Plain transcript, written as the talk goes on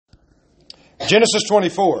Genesis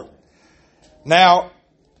 24. Now,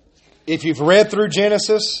 if you've read through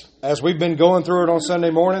Genesis, as we've been going through it on Sunday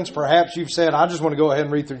mornings, perhaps you've said, I just want to go ahead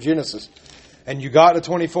and read through Genesis. And you got to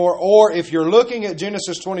 24. Or if you're looking at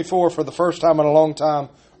Genesis 24 for the first time in a long time,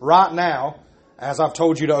 right now, as I've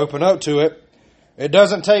told you to open up to it, it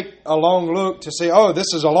doesn't take a long look to see, oh,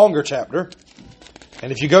 this is a longer chapter.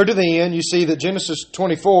 And if you go to the end, you see that Genesis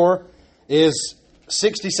 24 is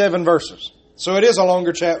 67 verses. So it is a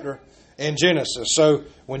longer chapter in Genesis. So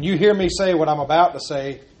when you hear me say what I'm about to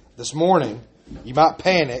say this morning, you might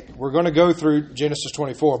panic. We're going to go through Genesis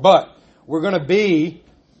 24, but we're going to be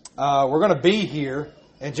here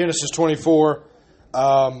in Genesis 24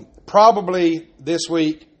 probably this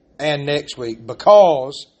week and next week,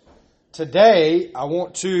 because today I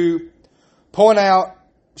want to point out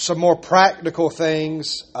some more practical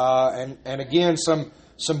things and again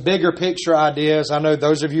some bigger picture ideas. I know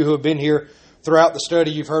those of you who have been here throughout the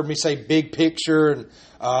study, you've heard me say big picture, and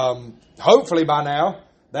hopefully by now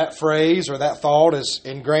that phrase or that thought is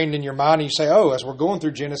ingrained in your mind, and you say, oh, as we're going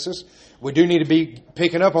through Genesis, we do need to be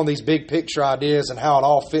picking up on these big picture ideas and how it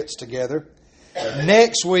all fits together.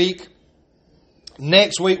 Next week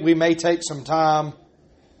we may take some time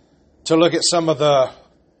to look at some of the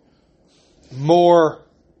more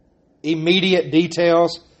immediate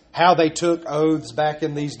details, how they took oaths back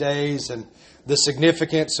in these days and the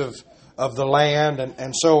significance of the land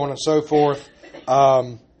and so on and so forth.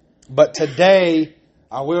 But today,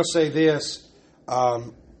 I will say this,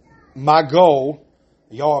 my goal,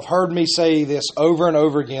 y'all have heard me say this over and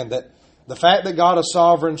over again, that the fact that God is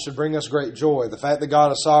sovereign should bring us great joy. The fact that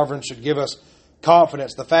God is sovereign should give us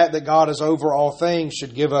confidence. The fact that God is over all things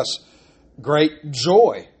should give us great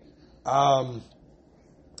joy. And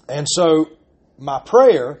so my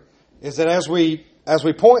prayer is that as we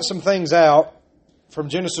point some things out from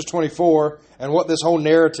Genesis 24 and what this whole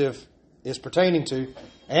narrative is pertaining to,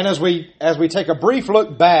 and as we take a brief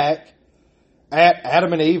look back at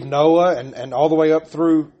Adam and Eve, Noah, and all the way up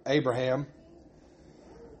through Abraham,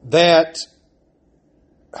 that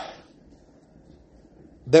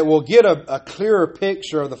we'll get a clearer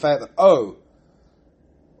picture of the fact that,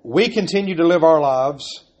 we continue to live our lives,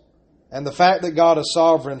 and the fact that God is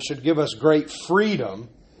sovereign should give us great freedom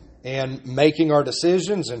in making our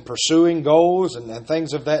decisions and pursuing goals and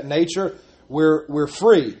things of that nature. We're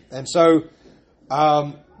free. And so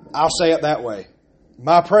I'll say it that way.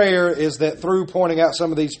 My prayer is that through pointing out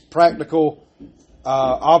some of these practical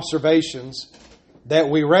observations, that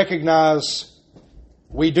we recognize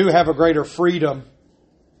we do have a greater freedom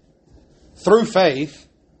through faith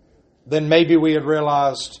than maybe we had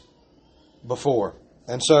realized before.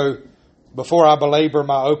 And so, before I belabor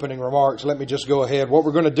my opening remarks, let me just go ahead. What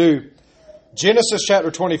we're going to do, Genesis chapter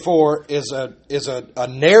 24 is a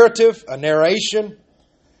narrative, a narration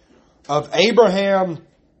of Abraham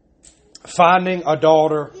finding a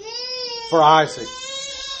daughter for Isaac.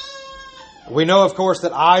 We know, of course,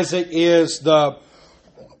 that Isaac is the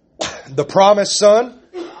promised son.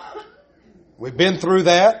 We've been through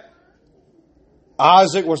that.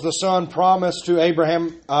 Isaac was the son promised to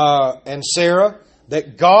Abraham and Sarah,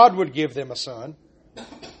 that God would give them a son.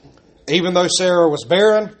 Even though Sarah was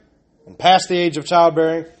barren and past the age of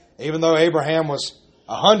childbearing, even though Abraham was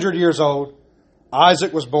 100 years old,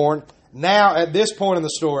 Isaac was born. Now, at this point in the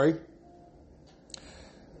story,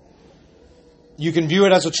 you can view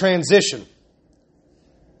it as a transition.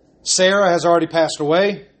 Sarah has already passed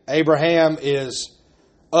away. Abraham is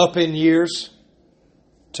up in years,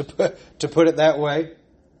 to put it that way.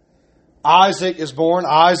 Isaac is born.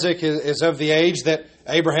 Isaac is of the age that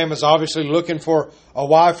Abraham is obviously looking for a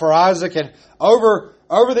wife for Isaac. And over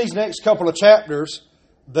these next couple of chapters,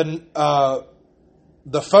 the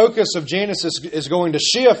focus of Genesis is going to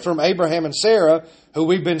shift from Abraham and Sarah, who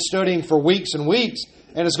we've been studying for weeks and weeks,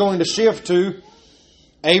 and it's going to shift to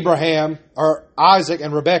Isaac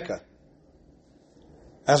and Rebekah.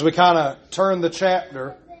 As we kind of turn the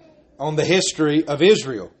chapter on the history of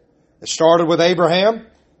Israel. It started with Abraham,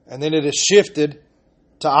 and then it has shifted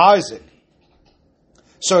to Isaac.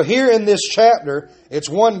 So here in this chapter, it's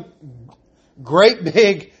one great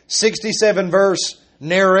big 67 verse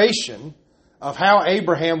narration of how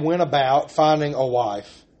Abraham went about finding a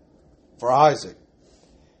wife for Isaac.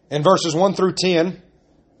 In verses 1 through 10,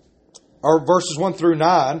 or verses 1 through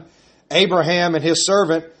 9, Abraham and his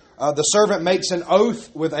servant, the servant makes an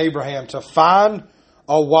oath with Abraham to find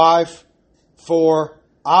a wife for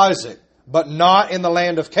Isaac, but not in the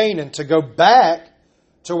land of Canaan, to go back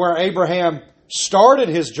to where Abraham started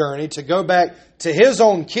his journey, to go back to his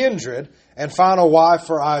own kindred and find a wife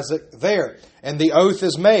for Isaac there. And the oath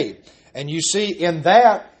is made. And you see in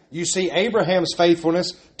that, you see Abraham's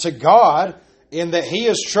faithfulness to God in that he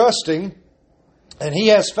is trusting and he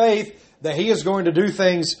has faith that he is going to do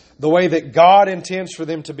things the way that God intends for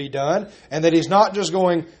them to be done, and that he's not just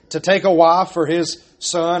going to take a wife for his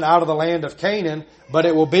son out of the land of Canaan, but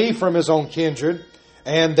it will be from his own kindred.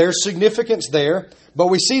 And there's significance there. But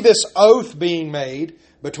we see this oath being made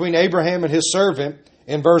between Abraham and his servant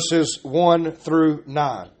in verses 1 through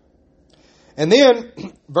 9. And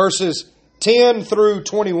then verses 10 through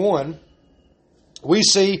 21, we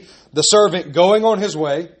see the servant going on his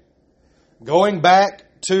way, going back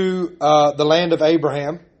to the land of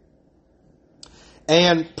Abraham,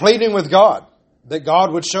 and pleading with God that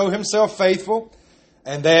God would show himself faithful,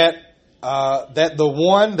 and that the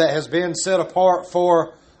one that has been set apart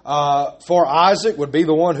for Isaac would be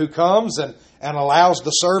the one who comes and allows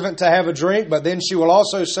the servant to have a drink. But then she will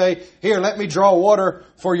also say, "Here, let me draw water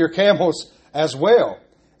for your camels as well."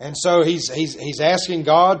 And so he's asking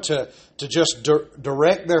God to just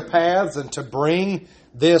direct their paths and to bring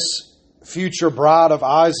this future bride of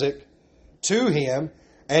Isaac to him.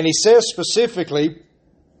 And he says specifically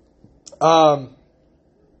in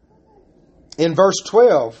verse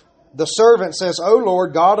 12, the servant says, "O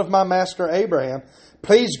Lord, God of my master Abraham,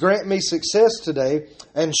 please grant me success today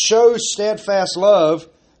and show steadfast love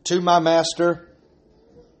to my master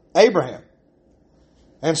Abraham."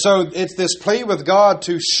 And so it's this plea with God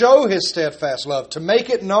to show his steadfast love, to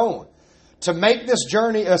make it known, to make this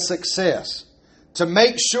journey a success, to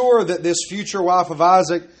make sure that this future wife of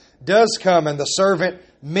Isaac does come, and the servant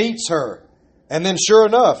meets her. And then sure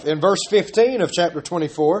enough, in verse 15 of chapter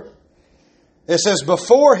 24, it says,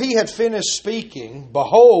 "Before he had finished speaking,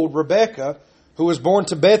 behold, Rebekah, who was born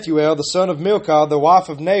to Bethuel, the son of Milcah, the wife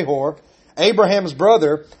of Nahor, Abraham's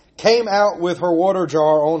brother, came out with her water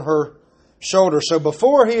jar on her shoulder." So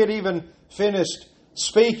before he had even finished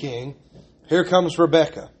speaking, here comes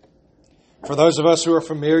Rebekah. For those of us who are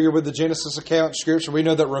familiar with the Genesis account in Scripture, we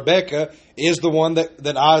know that Rebekah is the one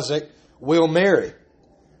that Isaac will marry.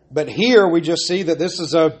 But here we just see that this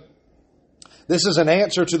is an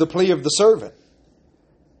answer to the plea of the servant.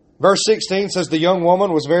 Verse 16 says, "The young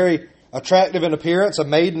woman was very attractive in appearance, a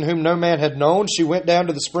maiden whom no man had known. She went down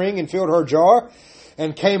to the spring and filled her jar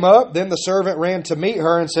and came up. Then the servant ran to meet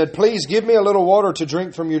her and said, 'Please give me a little water to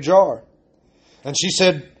drink from your jar.' And she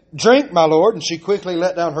said, 'Drink, my lord.' And she quickly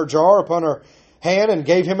let down her jar upon her hand and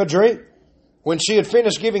gave him a drink. When she had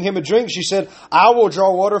finished giving him a drink, she said, 'I will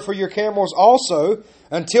draw water for your camels also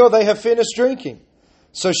until they have finished drinking.'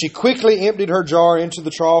 So she quickly emptied her jar into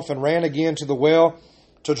the trough and ran again to the well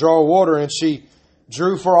to draw water, and she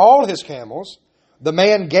drew for all his camels. The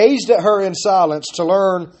man gazed at her in silence to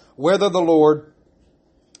learn whether the Lord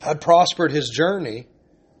had prospered his journey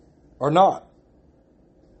or not."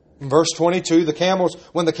 In verse 22,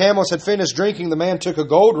 when the camels had finished drinking, the man took a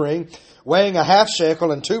gold ring weighing a half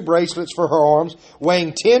shekel and 2 bracelets for her arms,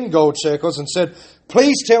 weighing 10 gold shekels, and said,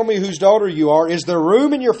 "Please tell me whose daughter you are. Is there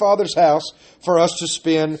room in your father's house for us to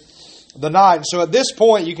spend the night?" And so at this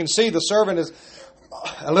point, you can see the servant is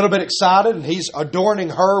a little bit excited, and he's adorning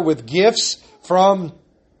her with gifts from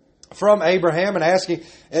Abraham and asking,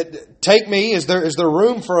 "Take me, is there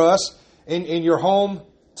room for us in your home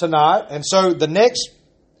tonight?" And so the next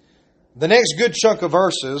good chunk of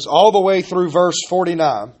verses, all the way through verse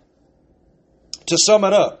 49, to sum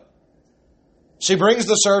it up, she brings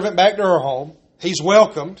the servant back to her home. He's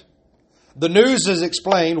welcomed. The news is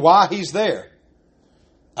explained why he's there.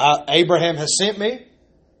 Abraham has sent me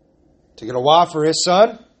to get a wife for his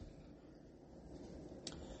son.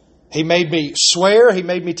 He made me swear, he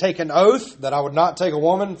made me take an oath that I would not take a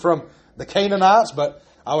woman from the Canaanites, but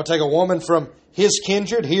I would take a woman from his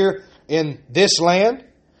kindred here in this land.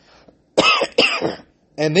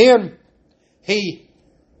 And then he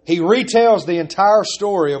retells the entire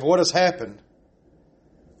story of what has happened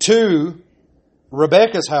to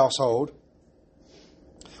Rebekah's household.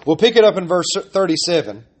 We'll pick it up in verse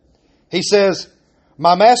 37. He says,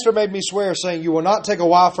 "My master made me swear, saying, 'You will not take a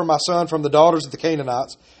wife for my son from the daughters of the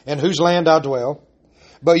Canaanites, in whose land I dwell,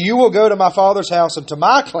 but you will go to my father's house and to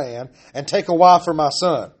my clan and take a wife for my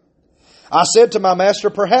son.' I said to my master,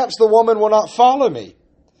 'Perhaps the woman will not follow me.'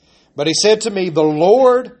 But he said to me, 'The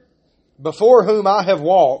Lord, before whom I have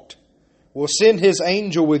walked, will send his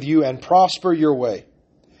angel with you and prosper your way.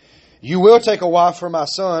 You will take a wife for my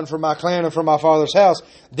son, for my clan, and for my father's house.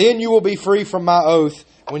 Then you will be free from my oath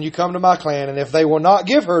when you come to my clan. And if they will not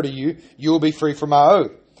give her to you, you will be free from my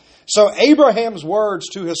oath.'" So Abraham's words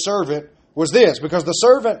to his servant was this, because the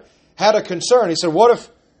servant had a concern. He said, what if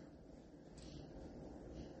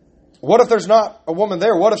there's not a woman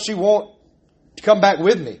there? What if she won't come back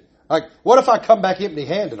with me? Like, what if I come back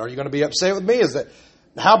empty-handed? Are you going to be upset with me?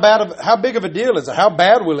 How big of a deal is it? How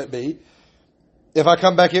bad will it be? if I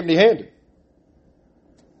come back empty-handed?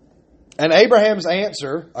 And Abraham's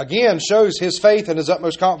answer, again, shows his faith and his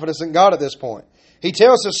utmost confidence in God at this point. He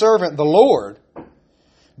tells his servant, the Lord,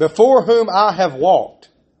 before whom I have walked,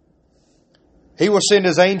 He will send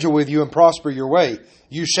His angel with you and prosper your way.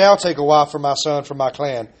 You shall take a wife for my son, from my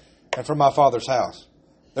clan, and from my father's house.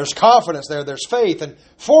 There's confidence there. There's faith. And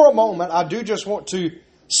for a moment, I do just want to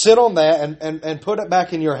sit on that and put it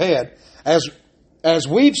back in your head. As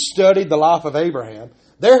we've studied the life of Abraham,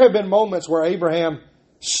 there have been moments where Abraham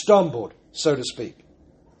stumbled, so to speak.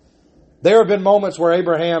 There have been moments where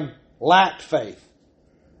Abraham lacked faith.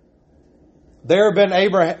 There have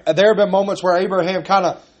been moments where Abraham kind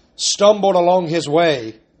of stumbled along his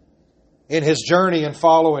way in his journey in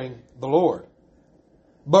following the Lord.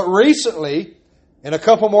 But recently, in a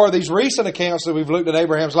couple more of these recent accounts that we've looked at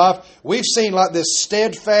Abraham's life, we've seen like this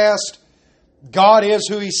steadfast, God is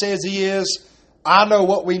who He says He is, I know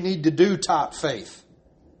what we need to do type faith.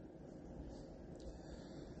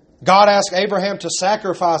 God asked Abraham to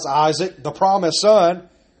sacrifice Isaac, the promised son,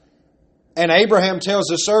 and Abraham tells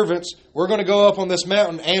his servants, we're going to go up on this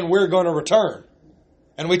mountain and we're going to return.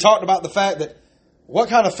 And we talked about the fact that what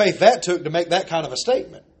kind of faith that took to make that kind of a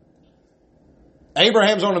statement.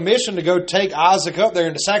 Abraham's on a mission to go take Isaac up there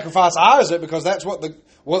and to sacrifice Isaac because that's what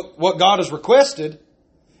God has requested.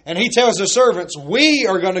 And he tells his servants, we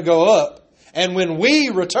are going to go up. And when we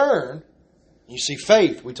return, you see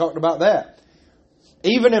faith. We talked about that.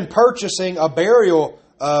 Even in purchasing a burial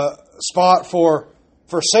spot for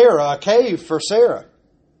Sarah, a cave for Sarah.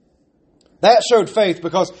 That showed faith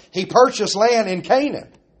because he purchased land in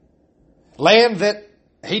Canaan. Land that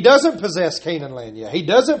he doesn't possess Canaan land yet. He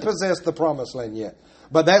doesn't possess the promised land yet.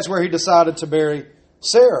 But that's where he decided to bury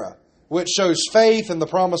Sarah, which shows faith in the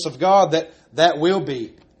promise of God that will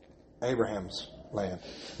be Abraham's land.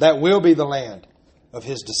 That will be the land of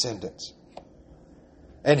his descendants.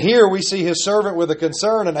 And here we see his servant with a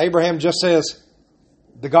concern, and Abraham just says,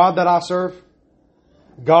 the God that I serve,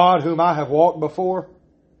 God whom I have walked before,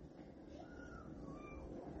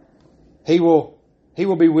 He will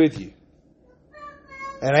be with you.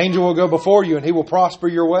 An angel will go before you and he will prosper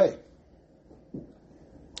your way.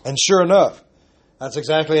 And sure enough, that's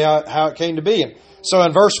exactly how it came to be. And so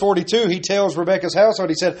in verse 42, he tells Rebekah's household,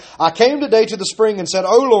 he said, I came today to the spring and said,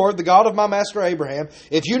 O Lord, the God of my master Abraham,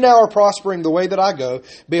 if you now are prospering the way that I go,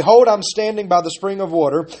 behold, I'm standing by the spring of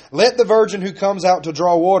water. Let the virgin who comes out to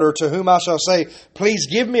draw water, to whom I shall say, please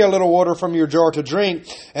give me a little water from your jar to drink,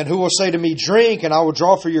 and who will say to me, drink, and I will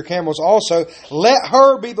draw for your camels also. Let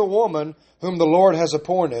her be the woman whom the Lord has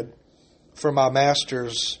appointed for my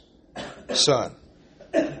master's son.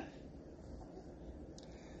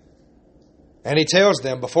 And he tells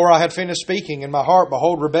them, before I had finished speaking in my heart,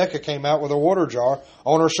 behold, Rebekah came out with a water jar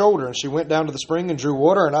on her shoulder. And she went down to the spring and drew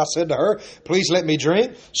water. And I said to her, please let me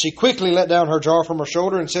drink. She quickly let down her jar from her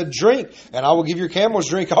shoulder and said, drink, and I will give your camels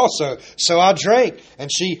drink also. So I drank,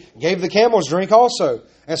 and she gave the camels drink also.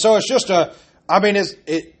 And so it's just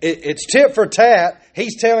it's tit for tat.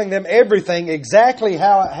 He's telling them everything, exactly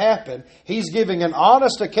how it happened. He's giving an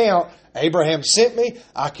honest account. Abraham sent me.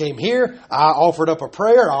 I came here. I offered up a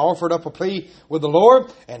prayer. I offered up a plea with the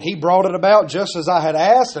Lord. And He brought it about just as I had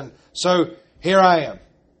asked. And so here I am.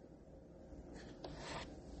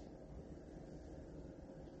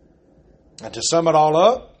 And to sum it all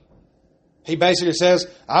up, he basically says,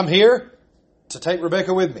 I'm here to take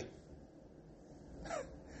Rebekah with me.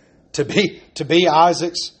 to be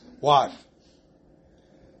Isaac's wife.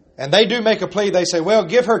 And they do make a plea. They say, well,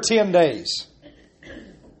 give her 10 days.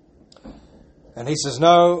 And he says,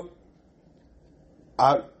 no,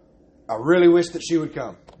 I really wish that she would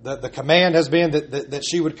come. The command has been that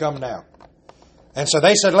she would come now. And so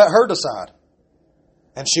they said, let her decide.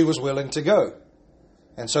 And she was willing to go.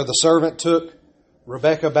 And so the servant took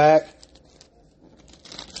Rebekah back.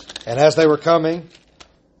 And as they were coming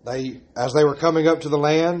up to the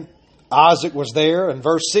land, Isaac was there. In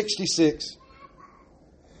verse 66,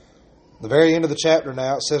 the very end of the chapter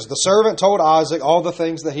now, it says, the servant told Isaac all the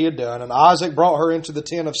things that he had done. And Isaac brought her into the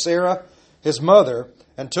tent of Sarah, his mother,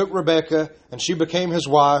 and took Rebekah, and she became his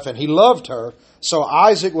wife, and he loved her. So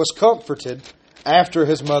Isaac was comforted after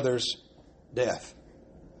his mother's death.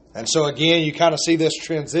 And so again, you kind of see this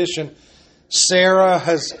transition. Sarah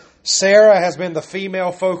has been the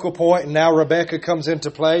female focal point, and now Rebekah comes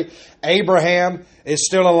into play. Abraham is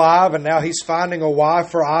still alive, and now he's finding a wife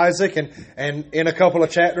for Isaac. And in a couple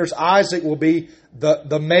of chapters, Isaac will be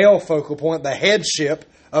the male focal point, the headship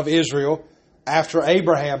of Israel after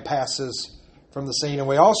Abraham passes from the scene. And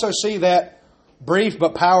we also see that brief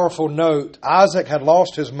but powerful note. Isaac had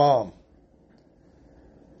lost his mom.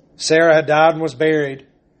 Sarah had died and was buried.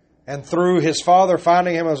 And through his father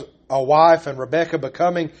finding him as a wife and Rebekah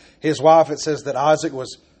becoming his wife, it says that Isaac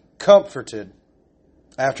was comforted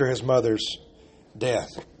after his mother's death.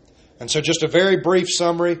 And so just a very brief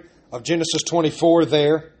summary of Genesis 24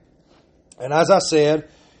 there. And as I said,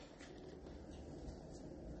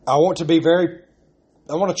 I want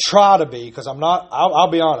to try to be, because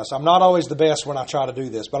I'll be honest, I'm not always the best when I try to do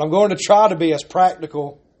this, but I'm going to try to be as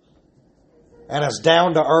practical and as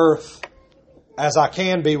down to earth as I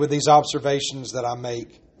can be with these observations that I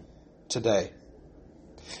make today.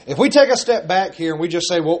 If we take a step back here and we just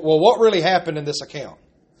say, well, what really happened in this account?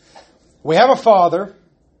 We have a father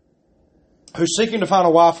who's seeking to find a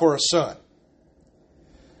wife for a son.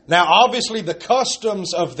 Now, obviously, the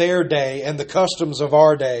customs of their day and the customs of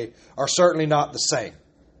our day are certainly not the same.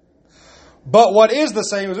 But what is the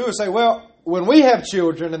same is we would say, well, when we have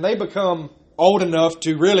children and they become old enough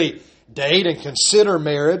to really date and consider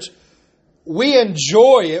marriage, we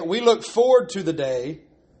enjoy it. We look forward to the day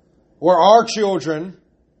where our children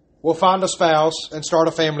will find a spouse and start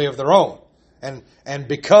a family of their own and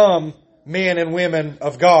become men and women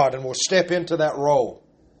of God and will step into that role.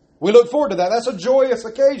 We look forward to that. That's a joyous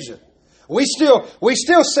occasion. We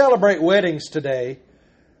still celebrate weddings today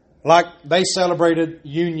like they celebrated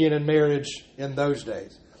union and marriage in those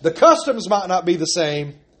days. The customs might not be the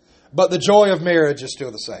same, but the joy of marriage is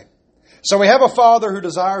still the same. So we have a father who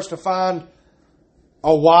desires to find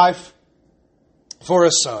a wife for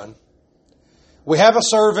his son. We have a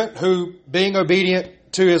servant who, being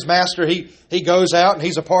obedient to his master, he goes out and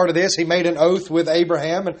he's a part of this. He made an oath with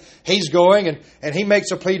Abraham and he's going and he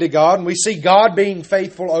makes a plea to God. And we see God being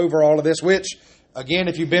faithful over all of this, which, again,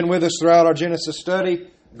 if you've been with us throughout our Genesis study,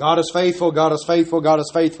 God is faithful, God is faithful, God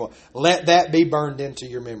is faithful. Let that be burned into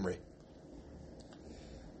your memory.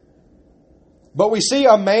 But we see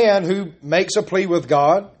a man who makes a plea with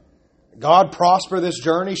God. God, prosper this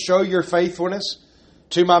journey. Show your faithfulness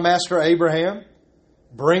to my master Abraham.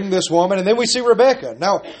 Bring this woman. And then we see Rebekah.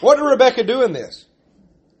 Now, what did Rebekah do in this?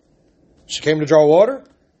 She came to draw water.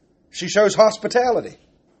 She shows hospitality.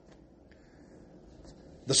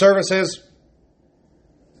 The servant says,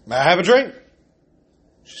 may I have a drink?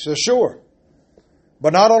 She says, sure.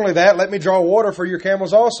 But not only that, let me draw water for your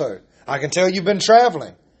camels also. I can tell you've been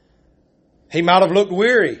traveling. He might have looked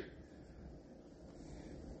weary.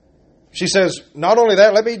 She says, not only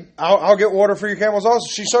that, I'll get water for your camels also.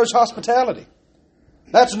 She shows hospitality.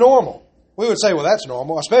 That's normal. We would say, well, that's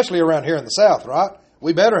normal, especially around here in the South, right?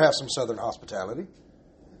 We better have some Southern hospitality.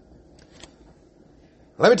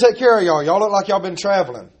 Let me take care of y'all. Y'all look like y'all been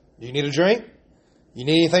traveling. Do you need a drink? You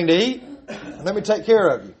need anything to eat? Let me take care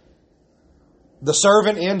of you. The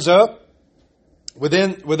servant ends up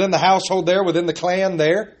within the household there, within the clan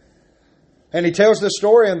there. And he tells this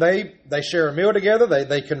story and they share a meal together.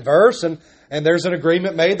 They converse and there's an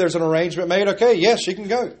agreement made. There's an arrangement made. Okay, yes, she can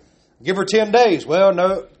go. Give her 10 days. Well,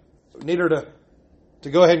 no, need her to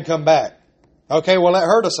go ahead and come back. Okay, well, let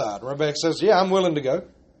her decide. Rebekah says, yeah, I'm willing to go.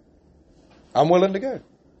 I'm willing to go.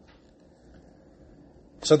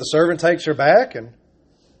 So the servant takes her back and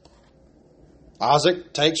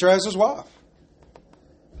Isaac takes her as his wife.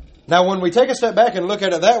 Now, when we take a step back and look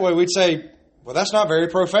at it that way, we'd say, well, that's not very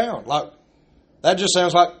profound. Like, that just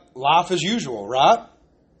sounds like life as usual, right?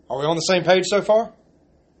 Are we on the same page so far?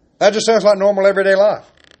 That just sounds like normal everyday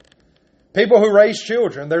life. People who raise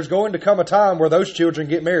children, there's going to come a time where those children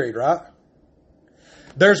get married, right?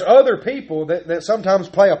 There's other people that sometimes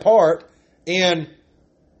play a part in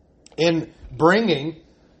bringing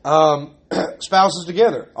spouses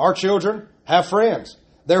together. Our children have friends.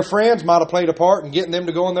 Their friends might have played a part in getting them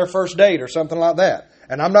to go on their first date or something like that.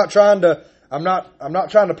 And I'm not trying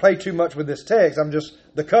to play too much with this text.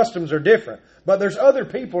 The customs are different. But there's other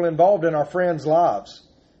people involved in our friends' lives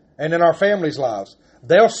and in our families' lives.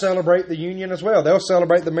 They'll celebrate the union as well. They'll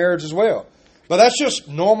celebrate the marriage as well. But that's just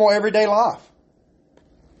normal everyday life.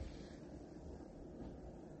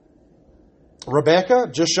 Rebekah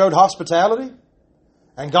just showed hospitality,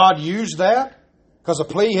 and God used that because a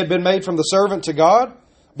plea had been made from the servant to God.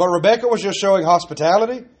 But Rebekah was just showing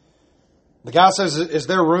hospitality. The guy says, is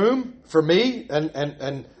there room for me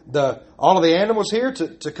and all of the animals here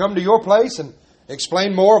to come to your place and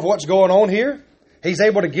explain more of what's going on here? He's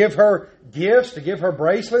able to give her gifts, to give her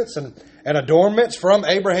bracelets and adornments from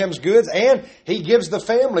Abraham's goods. And he gives the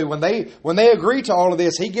family, when they agree to all of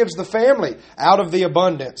this, he gives the family out of the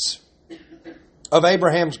abundance of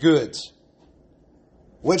Abraham's goods.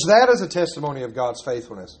 Which that is a testimony of God's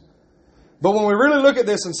faithfulness. But when we really look at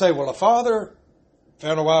this and say, well, a father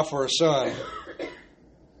found a wife for a son,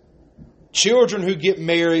 children who get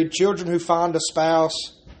married, children who find a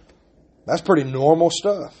spouse, that's pretty normal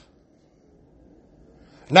stuff.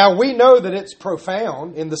 Now we know that it's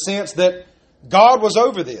profound in the sense that God was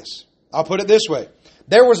over this. I'll put it this way.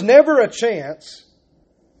 There was never a chance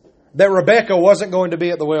that Rebekah wasn't going to be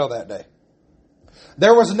at the well that day.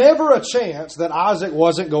 There was never a chance that Isaac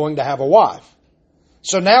wasn't going to have a wife.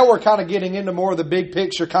 So now we're kind of getting into more of the big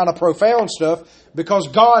picture, kind of profound stuff because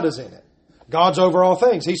God is in it. God's over all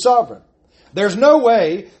things. He's sovereign. There's no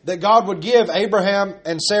way that God would give Abraham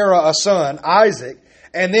and Sarah a son, Isaac,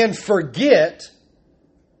 and then forget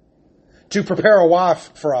to prepare a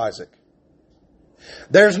wife for Isaac.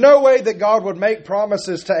 There's no way that God would make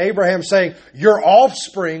promises to Abraham saying, your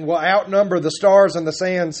offspring will outnumber the stars and the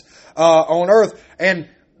sands on earth. And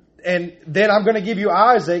then I'm going to give you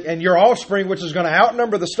Isaac and your offspring, which is going to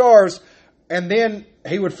outnumber the stars. And then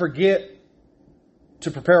he would forget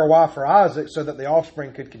to prepare a wife for Isaac so that the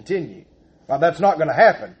offspring could continue. Now, that's not going to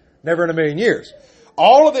happen. Never in a million years.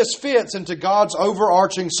 All of this fits into God's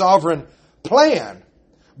overarching sovereign plan.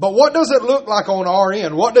 But what does it look like on our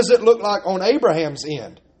end? What does it look like on Abraham's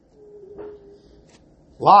end?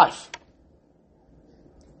 Life.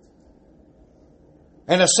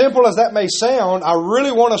 And as simple as that may sound, I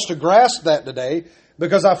really want us to grasp that today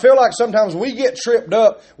because I feel like sometimes we get tripped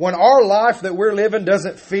up when our life that we're living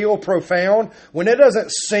doesn't feel profound, when it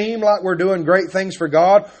doesn't seem like we're doing great things for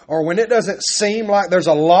God, or when it doesn't seem like there's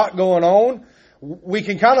a lot going on. We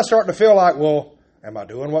can kind of start to feel like, well, am I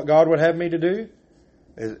doing what God would have me to do?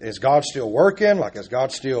 Is God still working? Like, is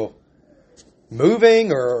God still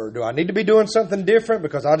moving? Or do I need to be doing something different?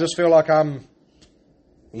 Because I just feel like I'm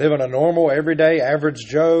living a normal, everyday, average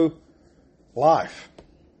Joe life.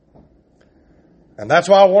 And that's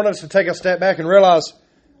why I want us to take a step back and realize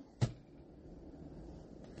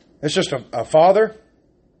it's just a father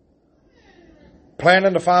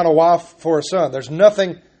planning to find a wife for a son. There's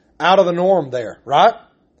nothing out of the norm there, right?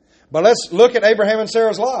 But let's look at Abraham and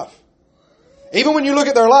Sarah's life. Even when you look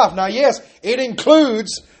at their life, now yes, it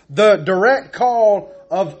includes the direct call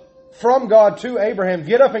from God to Abraham,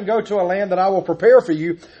 get up and go to a land that I will prepare for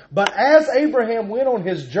you. But as Abraham went on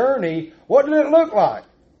his journey, what did it look like?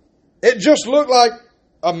 It just looked like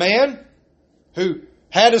a man who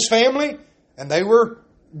had his family and they were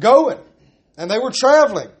going and they were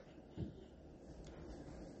traveling.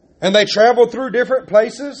 And they traveled through different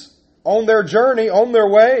places on their journey, on their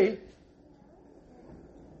way.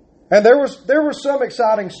 And there was some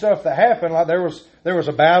exciting stuff that happened. Like there was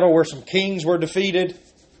a battle where some kings were defeated.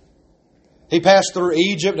 He passed through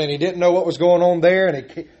Egypt and he didn't know what was going on there.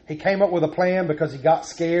 And he came up with a plan because he got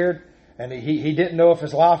scared. And he didn't know if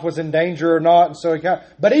his life was in danger or not. And so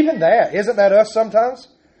but even that, isn't that us sometimes?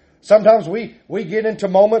 Sometimes we get into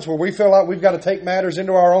moments where we feel like we've got to take matters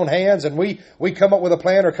into our own hands. And we come up with a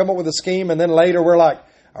plan or come up with a scheme. And then later we're like,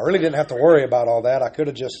 I really didn't have to worry about all that. I could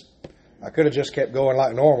have just kept going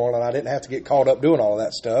like normal and I didn't have to get caught up doing all of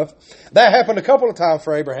that stuff. That happened a couple of times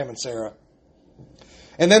for Abraham and Sarah.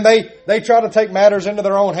 And then they try to take matters into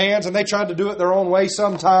their own hands and they tried to do it their own way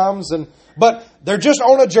sometimes. But they're just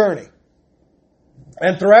on a journey.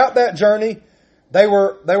 And throughout that journey, they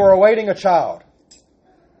were awaiting a child.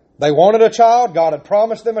 They wanted a child. God had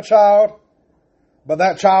promised them a child. But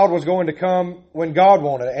that child was going to come when God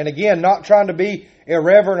wanted it. And again, not trying to be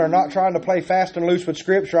irreverent or not trying to play fast and loose with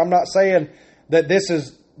Scripture. I'm not saying that this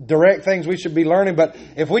is direct things we should be learning. But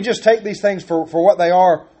if we just take these things for what they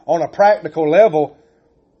are on a practical level,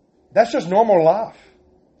 that's just normal life.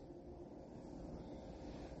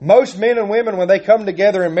 Most men and women, when they come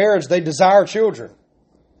together in marriage, they desire children.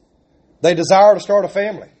 They desire to start a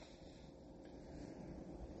family.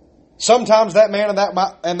 Sometimes that man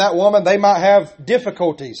and that woman, they might have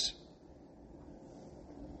difficulties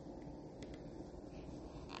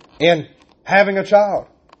in having a child.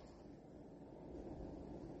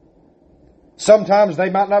 Sometimes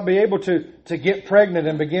they might not be able to get pregnant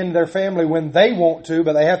and begin their family when they want to,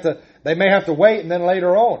 but they may have to wait and then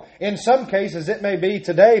later on. In some cases, it may be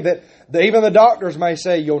today that even the doctors may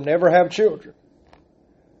say you'll never have children.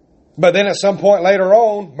 But then at some point later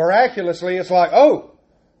on, miraculously, it's like, oh,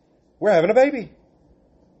 we're having a baby.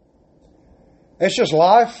 It's just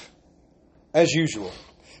life as usual.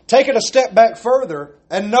 Take it a step back further,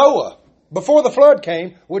 and Noah, before the flood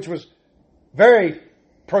came, which was very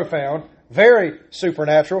profound, very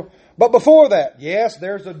supernatural. But before that, yes,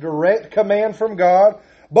 there's a direct command from God.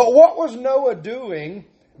 But what was Noah doing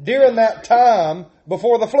during that time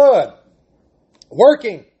before the flood?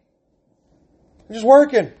 Working. Just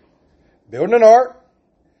working. Building an ark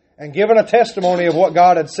and giving a testimony of what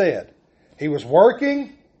God had said. He was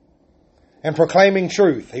working and proclaiming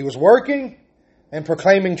truth. He was working and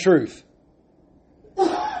proclaiming truth.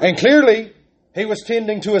 And clearly, he was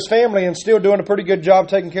tending to his family and still doing a pretty good job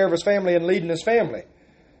taking care of his family and leading his family.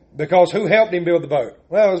 Because who helped him build the boat?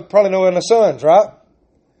 Well, it was probably Noah and his sons, right?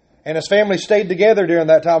 And his family stayed together during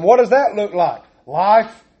that time. What does that look like?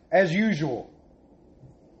 Life as usual.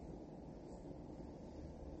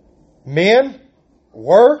 Men,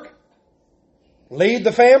 work, lead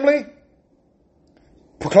the family,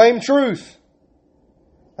 proclaim truth.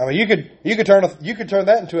 I mean, you could turn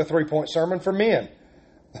that into a 3-point sermon for men.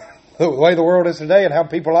 The way the world is today and how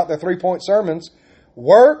people like their 3-point sermons.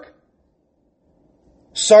 Work,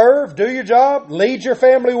 serve, do your job, lead your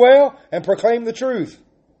family well, and proclaim the truth.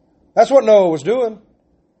 That's what Noah was doing.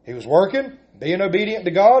 He was working, being obedient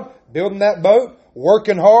to God, building that boat,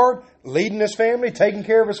 working hard, leading his family, taking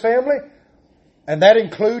care of his family. And that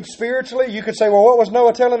includes spiritually. You could say, well, what was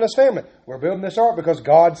Noah telling his family? We're building this ark because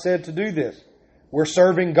God said to do this. We're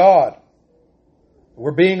serving God.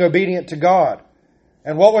 We're being obedient to God.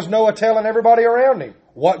 And what was Noah telling everybody around him?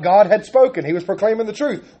 What God had spoken. He was proclaiming the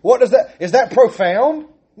truth. Is that profound?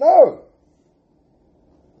 No.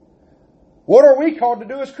 What are we called to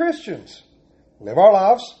do as Christians? Live our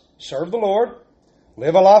lives, serve the Lord,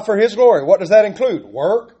 live a life for His glory. What does that include?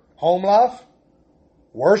 Work, home life,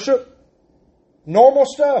 worship, normal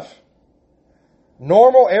stuff.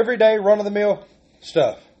 Normal, everyday, run-of-the-mill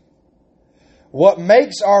stuff. What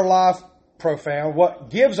makes our life profound, what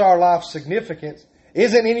gives our life significance,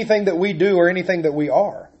 isn't anything that we do or anything that we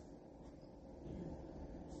are.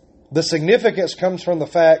 The significance comes from the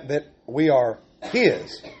fact that we are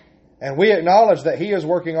His. And we acknowledge that He is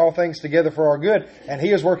working all things together for our good, and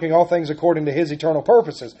He is working all things according to His eternal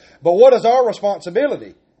purposes. But what is our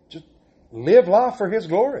responsibility? Just live life for His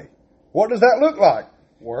glory. What does that look like?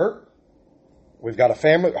 Work. We've got a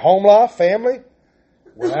family, home life, family.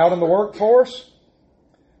 We're out in the workforce.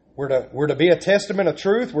 We're to be a testament of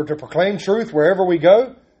truth. We're to proclaim truth wherever we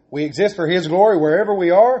go. We exist for His glory wherever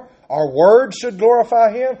we are. Our words should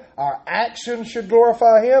glorify Him. Our actions should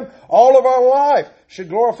glorify Him. All of our life should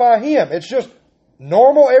glorify Him. It's just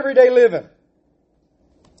normal, everyday living.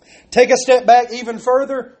 Take a step back even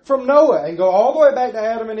further from Noah and go all the way back to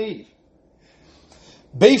Adam and Eve.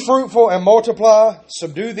 Be fruitful and multiply,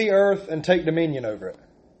 subdue the earth, and take dominion over it.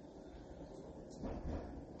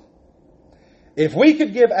 If we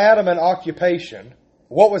could give Adam an occupation,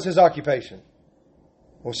 what was his occupation?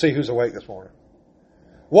 We'll see who's awake this morning.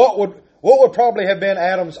 What would probably have been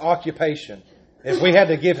Adam's occupation if we had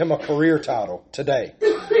to give him a career title today?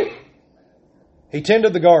 He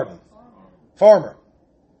tended the garden. Farmer.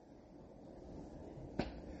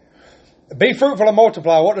 Be fruitful and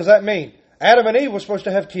multiply. What does that mean? Adam and Eve were supposed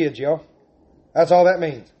to have kids, y'all. That's all that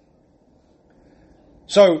means.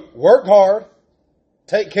 So, work hard.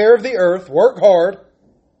 Take care of the earth. Work hard.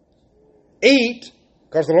 Eat.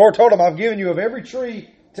 Because the Lord told him, I've given you of every tree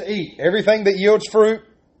to eat. Everything that yields fruit,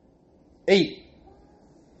 eat.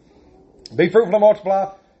 Be fruitful and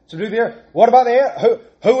multiply. Subdue the earth. What about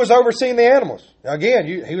who was overseeing the animals? Again,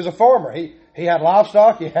 he was a farmer. He had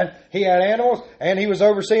livestock. He had animals, and he was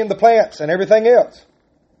overseeing the plants and everything else.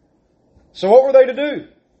 So what were they to do?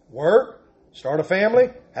 Work, start a family,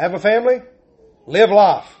 have a family, live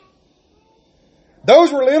life.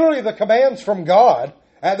 Those were literally the commands from God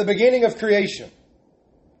at the beginning of creation.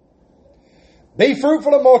 Be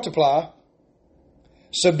fruitful and multiply,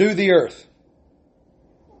 subdue the earth.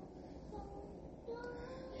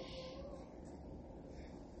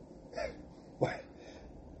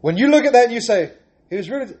 When you look at that and you say, he was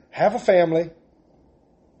really, have a family,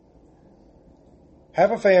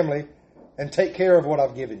 and take care of what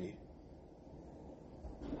I've given you.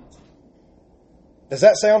 Does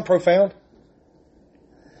that sound profound?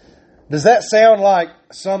 Does that sound like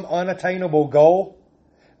some unattainable goal?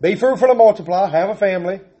 Be fruitful and multiply, have a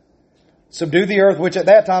family, subdue the earth, which at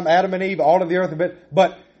that time Adam and Eve, all of the earth had been.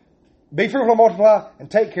 But be fruitful and multiply and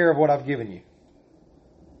take care of what I've given you.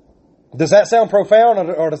 Does that sound profound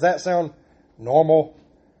or does that sound normal,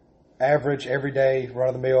 average, everyday,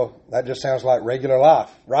 run-of-the-mill? That just sounds like regular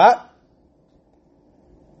life, right?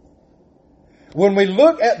 When we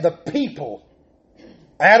look at the people,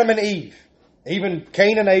 Adam and Eve, even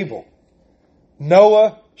Cain and Abel,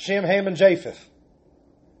 Noah, Shem, Ham, and Japheth,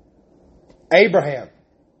 Abraham,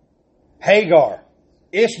 Hagar,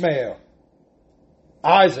 Ishmael,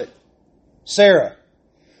 Isaac, Sarah.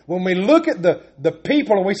 When we look at the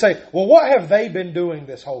people and we say, well, what have they been doing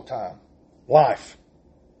this whole time? Life.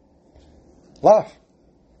 Life.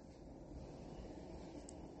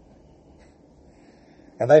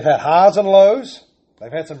 And they've had highs and lows.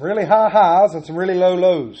 They've had some really high highs and some really low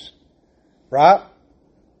lows. Right?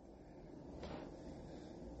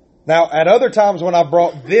 Now, at other times when I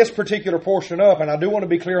brought this particular portion up, and I do want to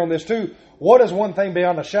be clear on this too, what is one thing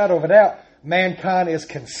beyond a shadow of a doubt mankind is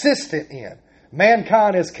consistent in?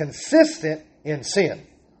 mankind is consistent in sin.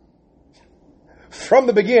 From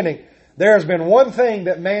the beginning, there has been one thing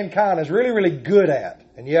that mankind is really, really good at.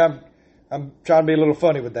 And yeah, I'm trying to be a little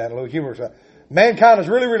funny with that, a little humorous. Mankind is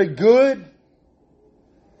really, really good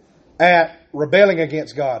at rebelling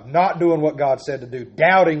against God, not doing what God said to do,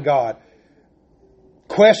 doubting God,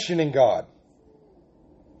 questioning God.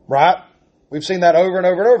 Right? We've seen that over and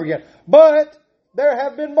over and over again. But there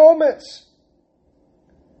have been moments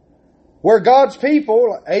where God's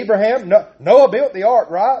people, Abraham, Noah built the ark,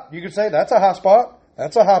 right? You could say that's a high spot.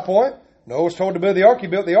 That's a high point. Noah was told to build the ark. He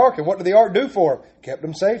built the ark. And what did the ark do for him? Kept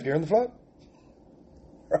him safe during the flood.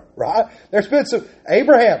 Right? There's been some...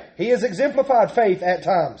 Abraham, he has exemplified faith at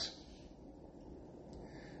times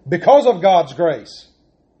because of God's grace.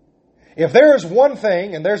 If there is one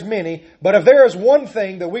thing, and there's many, but if there is one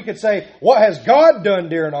thing that we could say, what has God done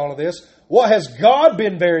during all of this? What has God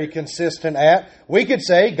been very consistent at? We could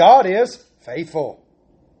say God is faithful.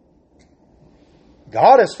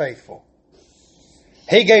 God is faithful.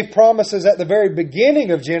 He gave promises at the very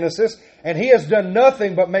beginning of Genesis, and He has done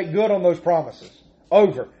nothing but make good on those promises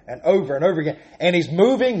over and over and over again. And He's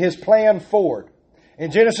moving His plan forward.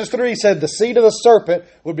 In Genesis 3, He said the seed of the serpent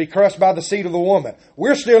would be crushed by the seed of the woman.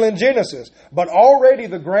 We're still in Genesis, but already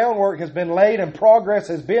the groundwork has been laid and progress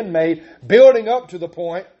has been made, building up to the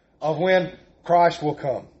point of when Christ will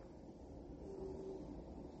come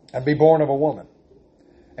and be born of a woman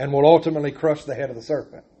and will ultimately crush the head of the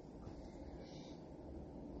serpent.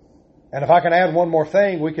 And if I can add one more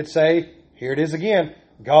thing, we could say, here it is again,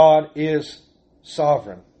 God is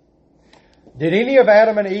sovereign. Did any of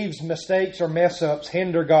Adam and Eve's mistakes or mess-ups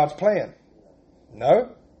hinder God's plan?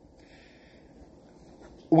 No.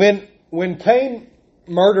 When Cain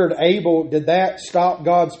murdered Abel, did that stop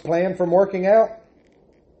God's plan from working out?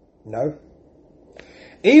 No.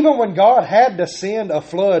 Even when God had to send a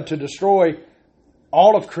flood to destroy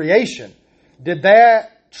all of creation, did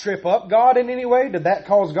that trip up God in any way? Did that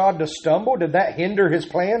cause God to stumble? Did that hinder His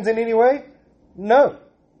plans in any way? No.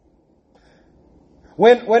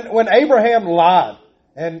 When Abraham lied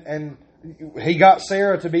and he got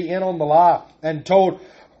Sarah to be in on the lie and told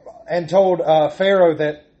Pharaoh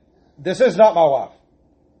that this is not my wife,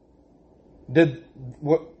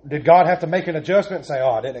 did God have to make an adjustment and say,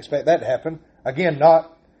 oh, I didn't expect that to happen? Again,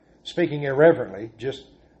 not speaking irreverently, just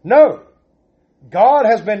no. God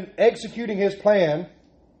has been executing His plan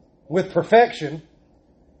with perfection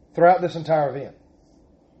throughout this entire event.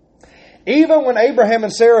 Even when Abraham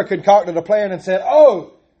and Sarah concocted a plan and said,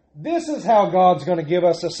 oh, this is how God's going to give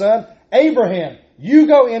us a son. Abraham, you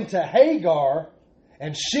go into Hagar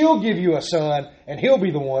and she'll give you a son and he'll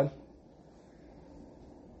be the one.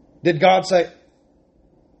 Did God say,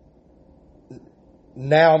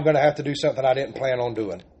 now I'm going to have to do something I didn't plan on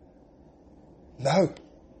doing? No.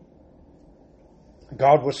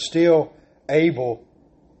 God was still able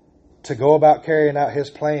to go about carrying out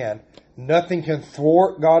His plan. Nothing can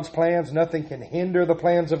thwart God's plans. Nothing can hinder the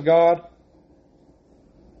plans of God.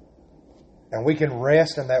 And we can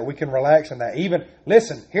rest in that. We can relax in that. Even,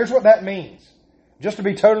 listen, here's what that means. Just to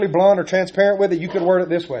be totally blunt or transparent with it, you could word it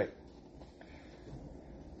this way.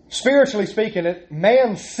 Spiritually speaking,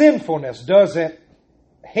 man's sinfulness doesn't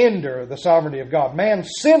hinder the sovereignty of God. Man's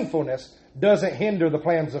sinfulness doesn't hinder the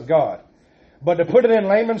plans of God. But to put it in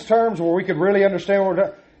layman's terms where we could really understand what we're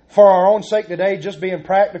doing, for our own sake today, just being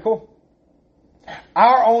practical,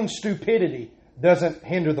 our own stupidity doesn't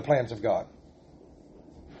hinder the plans of God.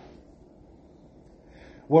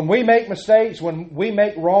 When we make mistakes, when we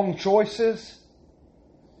make wrong choices,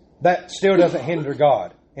 that still doesn't hinder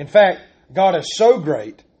God. In fact, God is so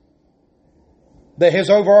great that His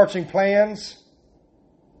overarching plans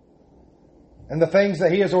and the things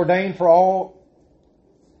that He has ordained for all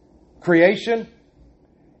creation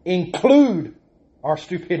include our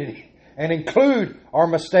stupidity and include our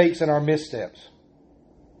mistakes and our missteps.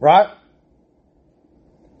 Right?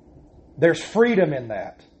 There's freedom in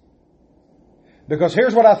that. Because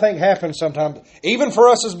here's what I think happens sometimes, even for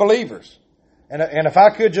us as believers. And if I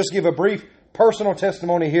could just give a brief personal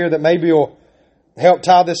testimony here that maybe will help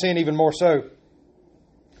tie this in even more so.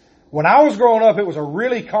 When I was growing up, it was a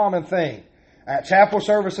really common thing. At chapel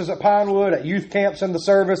services at Pinewood, at youth camps in the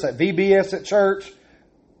service, at VBS at church.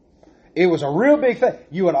 It was a real big thing.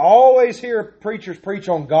 You would always hear preachers preach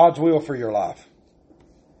on God's will for your life.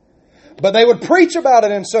 But they would preach about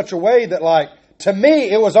it in such a way that, like, to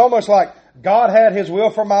me, it was almost like God had His will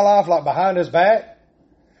for my life, like behind His back.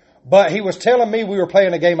 But He was telling me we were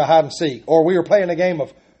playing a game of hide and seek, or we were playing a game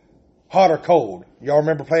of hot or cold. Y'all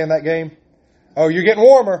remember playing that game? Oh, you're getting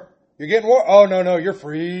warmer. You're getting warm. Oh, no, you're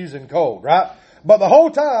freezing cold, right? But the whole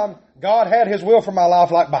time, God had His will for my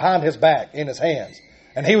life like behind His back, in His hands.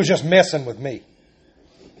 And He was just messing with me.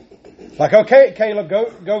 Like, okay, Caleb,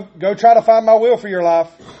 go try to find my will for your life.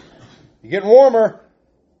 You're getting warmer.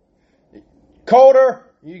 Colder.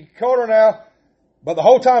 You're colder now. But the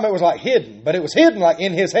whole time it was like hidden. But it was hidden like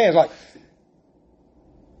in His hands. Like,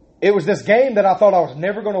 it was this game that I thought I was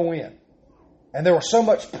never going to win. And there was so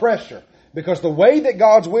much pressure. Because the way that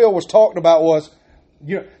God's will was talked about was,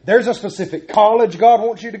 there's a specific college God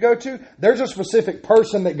wants you to go to. There's a specific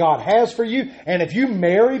person that God has for you. And if you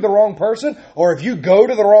marry the wrong person, or if you go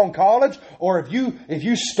to the wrong college, or if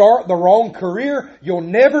you start the wrong career, you'll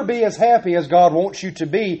never be as happy as God wants you to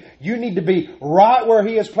be. You need to be right where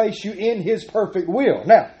He has placed you in His perfect will.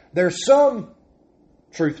 Now, there's some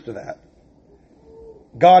truth to that.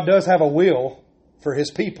 God does have a will for His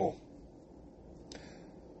people.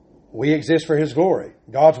 We exist for His glory.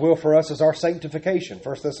 God's will for us is our sanctification.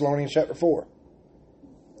 1 Thessalonians chapter 4.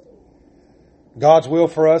 God's will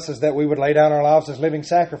for us is that we would lay down our lives as living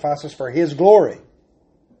sacrifices for His glory.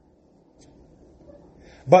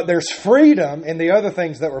 But there's freedom in the other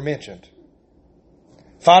things that were mentioned.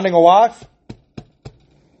 Finding a wife,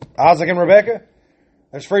 Isaac and Rebekah.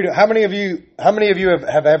 There's freedom. How many of you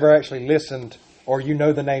have ever actually listened or you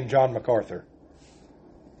know the name John MacArthur?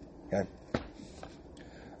 Okay.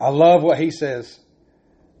 I love what he says.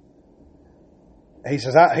 He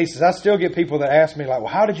says, I still get people that ask me, like,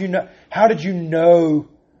 well, how did you know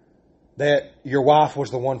that your wife was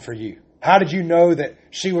the one for you? How did you know that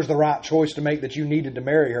she was the right choice to make, that you needed to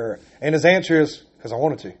marry her? And his answer is, because I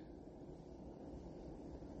wanted to.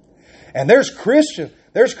 And there's Christians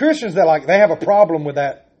that, like, they have a problem with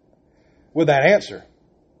that answer.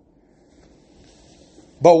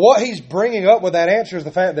 But what he's bringing up with that answer is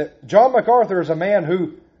the fact that John MacArthur is a man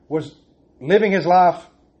who was living his life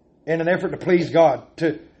in an effort to please God,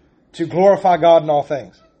 to glorify God in all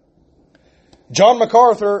things. John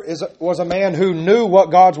MacArthur was a man who knew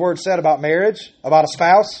what God's Word said about marriage, about a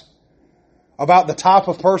spouse, about the type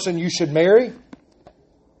of person you should marry.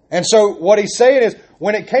 And so what he's saying is,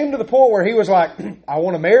 when it came to the point where he was like, I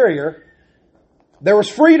want to marry her, there was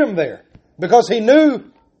freedom there. Because he knew,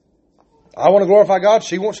 I want to glorify God,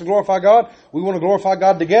 she wants to glorify God, we want to glorify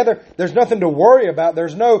God together. There's nothing to worry about.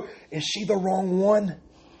 There's no, is she the wrong one?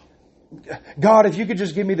 God, if you could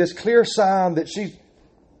just give me this clear sign that she's...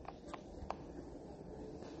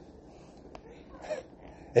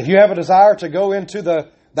 If you have a desire to go into the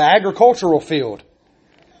agricultural field,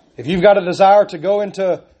 if you've got a desire to go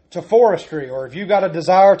into forestry, or if you've got a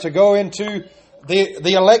desire to go into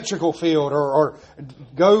the electrical field, or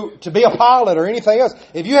go to be a pilot or anything else,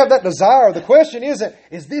 if you have that desire, the question isn't,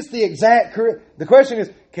 is this the exact career? The question is,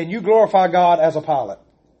 can you glorify God as a pilot?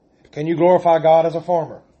 Can you glorify God as a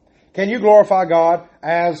farmer? Can you glorify God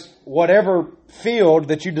as whatever field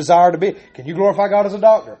that you desire to be? Can you glorify God as a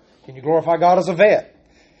doctor? Can you glorify God as a vet?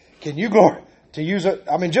 Can you can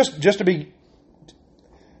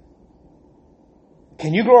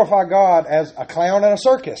you glorify God as a clown in a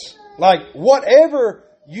circus? Like, whatever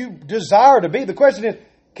you desire to be. The question is,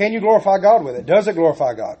 can you glorify God with it? Does it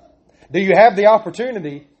glorify God? Do you have the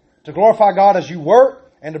opportunity to glorify God as you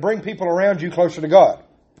work and to bring people around you closer to God?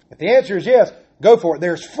 If the answer is yes, go for it.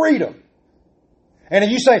 There's freedom. And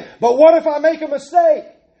if you say, but what if I make a mistake?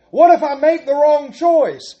 What if I make the wrong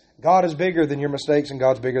choice? God is bigger than your mistakes, and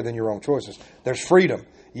God's bigger than your wrong choices. There's freedom.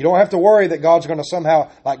 You don't have to worry that God's going to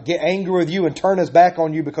somehow get angry with you and turn His back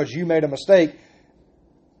on you because you made a mistake.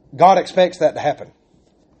 God expects that to happen.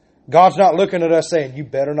 God's not looking at us saying, you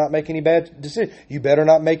better not make any bad decisions. You better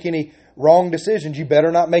not make any wrong decisions. You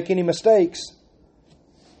better not make any mistakes.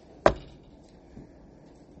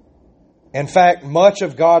 In fact, much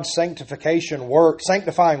of God's sanctifying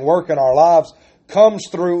work in our lives comes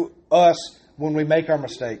through us when we make our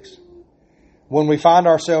mistakes. When we find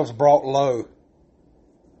ourselves brought low.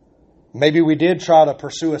 Maybe we did try to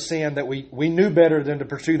pursue a sin that we knew better than to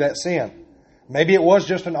pursue that sin. Maybe it was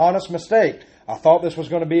just an honest mistake. I thought this was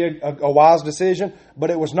going to be a wise decision, but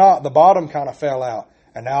it was not. The bottom kind of fell out.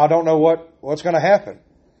 And now I don't know what's going to happen.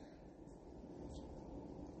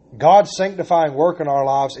 God's sanctifying work in our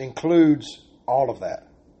lives includes all of that.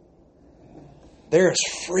 There is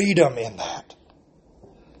freedom in that.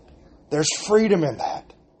 There's freedom in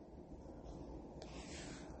that.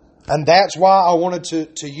 And that's why I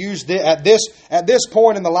wanted to use this at this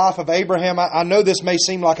point in the life of Abraham. I know this may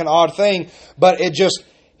seem like an odd thing, but it just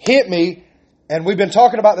hit me. And we've been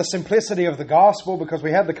talking about the simplicity of the gospel because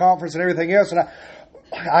we had the conference and everything else. And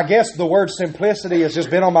I guess the word simplicity has just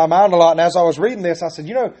been on my mind a lot. And as I was reading this, I said,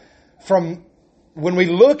 from when we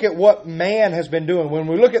look at what man has been doing, when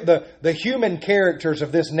we look at the human characters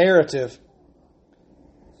of this narrative,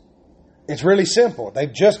 It's really simple.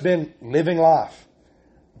 They've just been living life.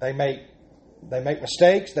 They make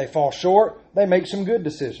mistakes. They fall short. They make some good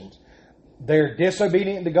decisions. They're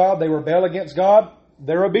disobedient to God. They rebel against God.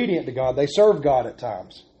 They're obedient to God. They serve God at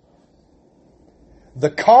times. The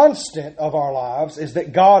constant of our lives is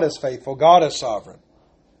that God is faithful. God is sovereign.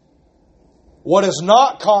 What is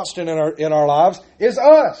not constant in our lives is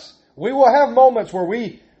us. We will have moments where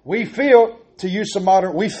we feel, to use some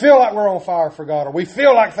modern, we feel like we're on fire for God, or we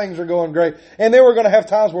feel like things are going great. And then we're going to have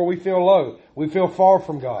times where we feel low. We feel far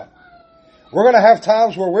from God. We're going to have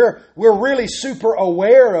times where we're really super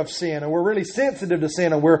aware of sin, and we're really sensitive to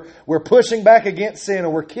sin, and we're pushing back against sin,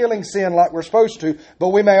 and we're killing sin like we're supposed to. But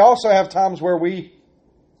we may also have times where we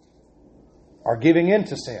are giving in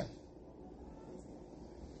to sin.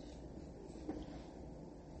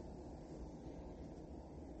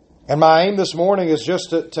 And my aim this morning is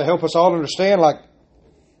just to help us all understand, like,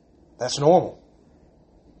 that's normal.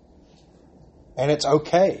 And it's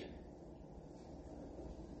okay.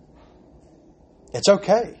 It's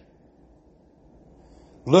okay.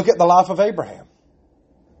 Look at the life of Abraham.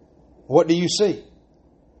 What do you see?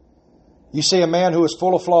 You see a man who is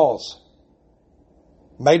full of flaws,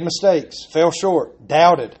 made mistakes, fell short,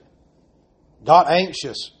 doubted, got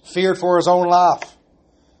anxious, feared for his own life.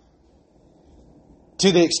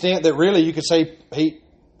 To the extent that really you could say he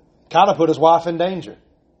kind of put his wife in danger.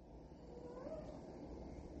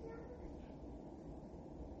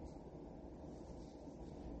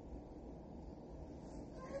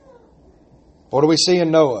 What do we see in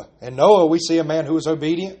Noah? In Noah, we see a man who was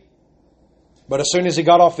obedient. But as soon as he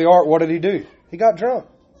got off the ark, what did he do? He got drunk.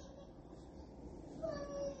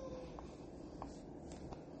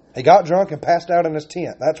 He got drunk and passed out in his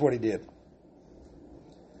tent. That's what he did.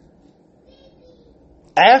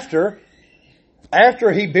 After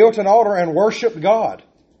he built an altar and worshipped God.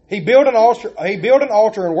 He built an altar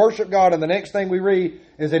and worshipped God, and the next thing we read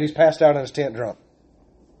is that he's passed out in his tent drunk.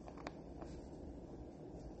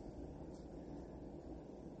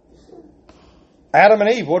 Adam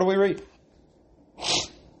and Eve, what do we read?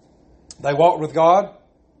 They walked with God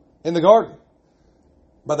in the garden.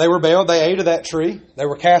 But they rebelled. They ate of that tree. They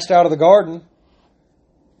were cast out of the garden.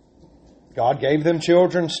 God gave them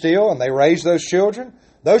children still, and they raised those children.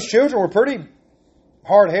 Those children were pretty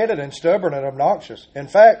hard-headed and stubborn and obnoxious. In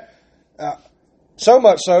fact, so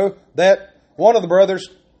much so that one of the brothers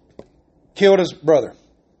killed his brother.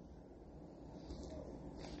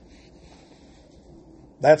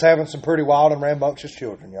 That's having some pretty wild and rambunctious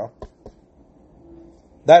children, y'all.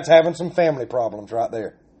 That's having some family problems right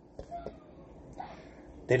there.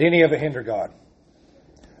 Did any of it hinder God?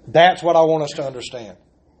 That's what I want us to understand.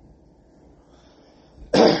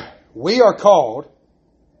 We are called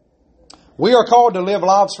to live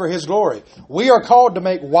lives for His glory. We are called to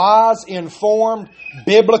make wise, informed,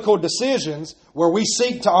 biblical decisions where we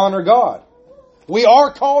seek to honor God. We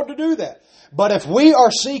are called to do that. But if we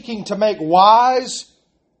are seeking to make wise,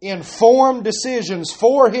 informed decisions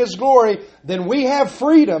for His glory, then we have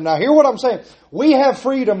freedom. Now hear what I'm saying. We have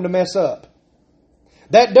freedom to mess up.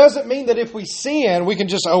 That doesn't mean that if we sin, we can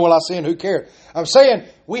just, oh, well, I sinned, who cares? I'm saying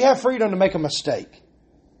we have freedom to make a mistake.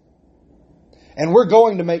 And we're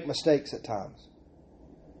going to make mistakes at times.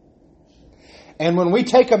 And when we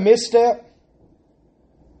take a misstep,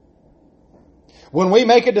 when we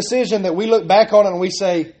make a decision that we look back on and we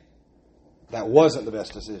say, that wasn't the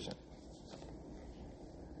best decision.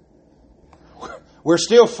 We're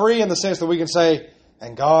still free in the sense that we can say,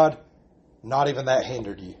 and God, not even that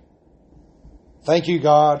hindered you. Thank you,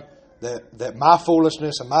 God, that my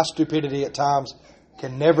foolishness and my stupidity at times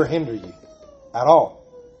can never hinder you at all.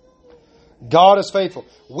 God is faithful.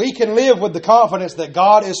 We can live with the confidence that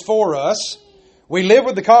God is for us. We live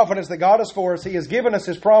with the confidence that God is for us. He has given us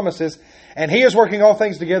His promises, and He is working all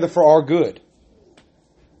things together for our good.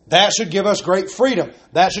 That should give us great freedom.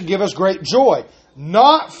 That should give us great joy.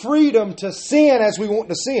 Not freedom to sin as we want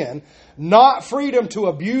to sin. Not freedom to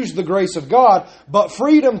abuse the grace of God, but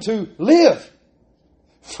freedom to live.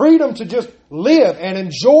 Freedom to just live and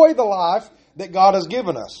enjoy the life that God has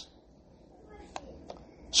given us.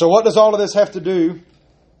 So what does all of this have to do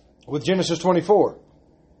with Genesis 24?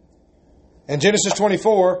 In Genesis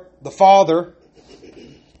 24, the father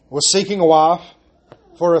was seeking a wife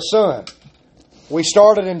for a son. We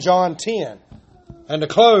started in John 10. And to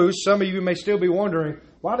close, some of you may still be wondering,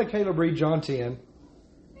 why did Caleb read John 10?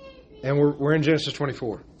 And we're in Genesis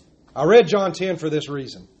 24. I read John 10 for this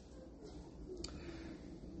reason.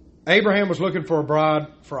 Abraham was looking for a bride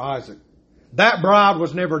for Isaac. That bride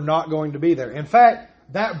was never not going to be there. In fact,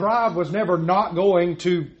 that bride was never not going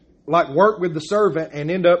to work with the servant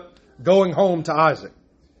and end up going home to Isaac.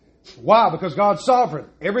 Why? Because God's sovereign.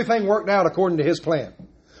 Everything worked out according to His plan.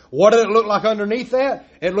 What did it look like underneath that?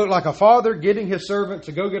 It looked like a father getting his servant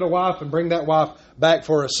to go get a wife and bring that wife back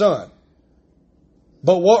for a son.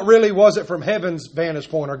 But what really was it from heaven's vantage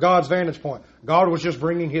point or God's vantage point? God was just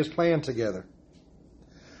bringing His plan together.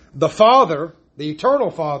 The Father, the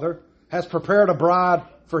eternal Father, has prepared a bride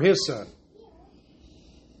for His Son.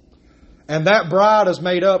 And that bride is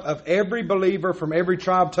made up of every believer from every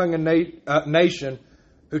tribe, tongue, and nation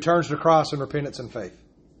who turns to Christ in repentance and faith.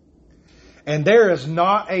 And there is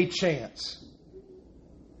not a chance.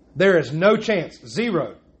 There is no chance,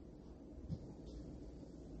 zero,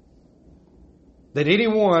 that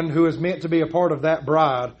anyone who is meant to be a part of that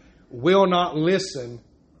bride will not listen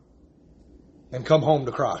and come home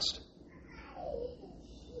to Christ.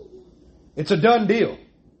 It's a done deal.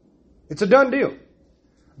 It's a done deal.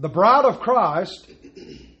 The bride of Christ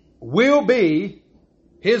will be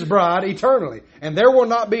His bride eternally. And there will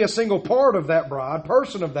not be a single part of that bride,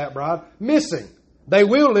 person of that bride, missing. They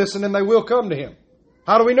will listen and they will come to Him.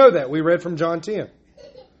 How do we know that? We read from John 10.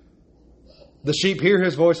 The sheep hear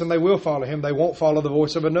His voice and they will follow Him. They won't follow the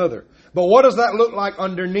voice of another. But what does that look like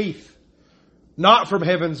underneath? Not from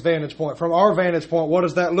heaven's vantage point. From our vantage point, what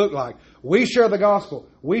does that look like? We share the gospel.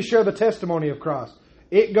 We share the testimony of Christ.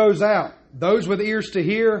 It goes out. Those with ears to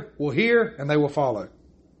hear will hear and they will follow.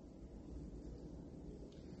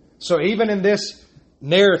 So even in this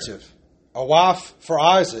narrative, a wife for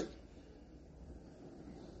Isaac,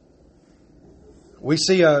 we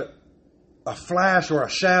see a flash or a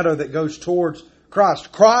shadow that goes towards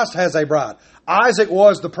Christ. Christ has a bride. Isaac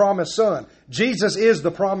was the promised son. Jesus is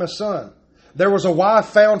the promised son. There was a wife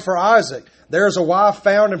found for Isaac. There is a wife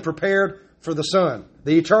found and prepared for the Son,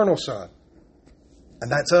 the eternal Son.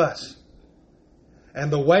 And that's us.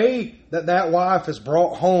 And the way that that wife is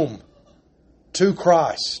brought home to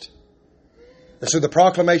Christ is through the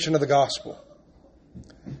proclamation of the gospel.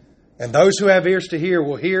 And those who have ears to hear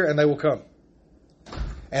will hear and they will come.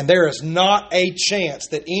 And there is not a chance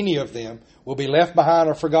that any of them will be left behind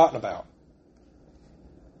or forgotten about.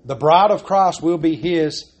 The bride of Christ will be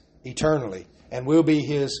His eternally and will be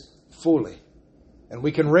His fully. And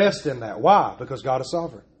we can rest in that. Why? Because God is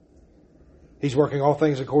sovereign. He's working all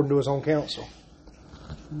things according to His own counsel.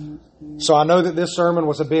 So I know that this sermon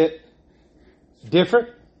was a bit different.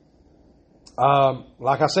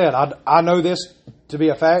 Like I said, I know this to be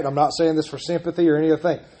a fact. I'm not saying this for sympathy or any other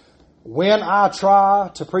thing. When I try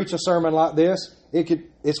to preach a sermon like this,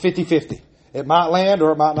 it's 50-50. It might land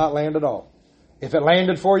or it might not land at all. If it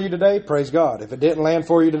landed for you today, praise God. If it didn't land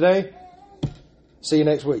for you today, see you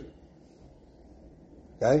next week.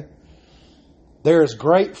 Okay? There is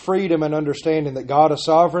great freedom and understanding that God is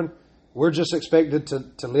sovereign. We're just expected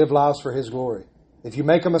to live lives for His glory. If you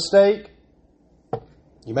make a mistake,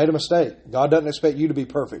 you made a mistake. God doesn't expect you to be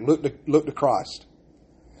perfect. Look to Christ.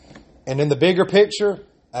 And in the bigger picture,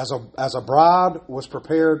 as a bride was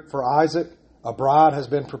prepared for Isaac, a bride has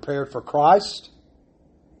been prepared for Christ.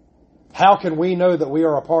 How can we know that we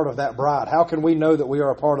are a part of that bride? How can we know that we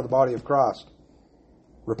are a part of the body of Christ?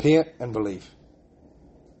 Repent and believe.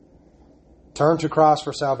 Turn to Christ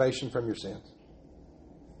for salvation from your sins.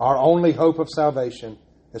 Our only hope of salvation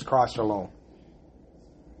is Christ alone.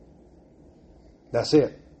 That's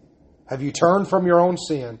it. Have you turned from your own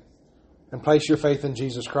sin and placed your faith in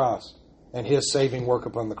Jesus Christ and His saving work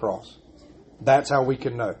upon the cross? That's how we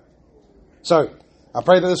can know. So, I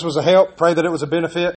pray that this was a help. Pray that it was a benefit.